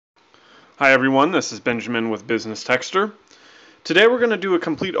Hi everyone, this is Benjamin with Business Texter. Today we're going to do a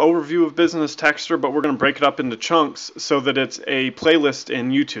complete overview of Business Texter, but we're going to break it up into chunks so that it's a playlist in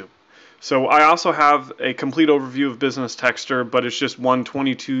YouTube. So I also have a complete overview of Business Texter, but it's just one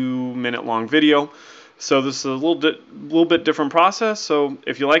 22-minute long video. So this is a little bit different process. So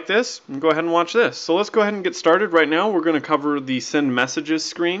if you like this, go ahead and watch this. So let's go ahead and get started. Right now we're going to cover the Send Messages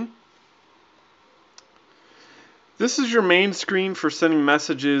screen. This is your main screen for sending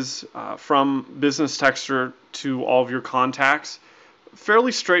messages from Business Texter to all of your contacts.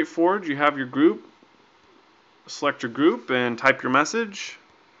 Fairly straightforward. You have your group. Select your group and type your message.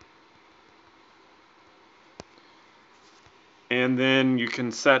 And then you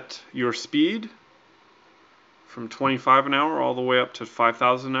can set your speed from 25 an hour all the way up to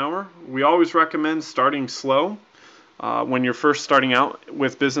 5,000 an hour. We always recommend starting slow when you're first starting out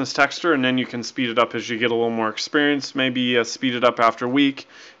with Business Texter, and then you can speed it up as you get a little more experience. Maybe speed it up after a week,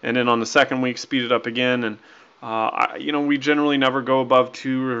 and then on the second week speed it up again. And we generally never go above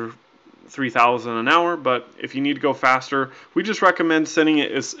 2,000 or 3,000 an hour, but if you need to go faster, we just recommend sending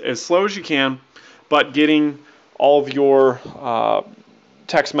it as slow as you can, but getting all of your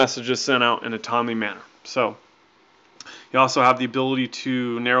text messages sent out in a timely manner. So you also have the ability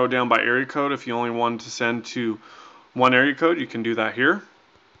to narrow down by area code. If you only want to send to one area code, you can do that here.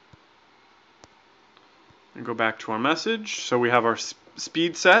 And go back to our message. So we have our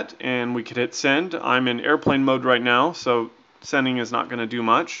speed set, and we could hit send. I'm in airplane mode right now, so sending is not going to do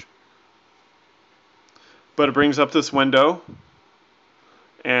much. But it brings up this window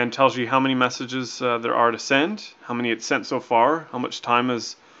and tells you how many messages there are to send, how many it's sent so far, how much time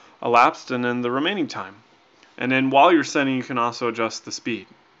has elapsed, and then the remaining time. And then while you're sending, you can also adjust the speed.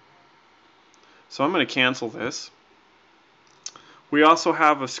 So I'm going to cancel this. We also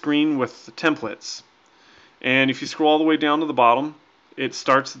have a screen with templates. And if you scroll all the way down to the bottom, it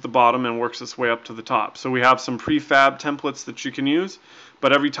starts at the bottom and works its way up to the top. So we have some prefab templates that you can use,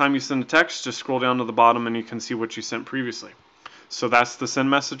 but every time you send a text, just scroll down to the bottom and you can see what you sent previously. So that's the Send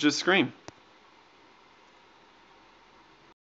Messages screen.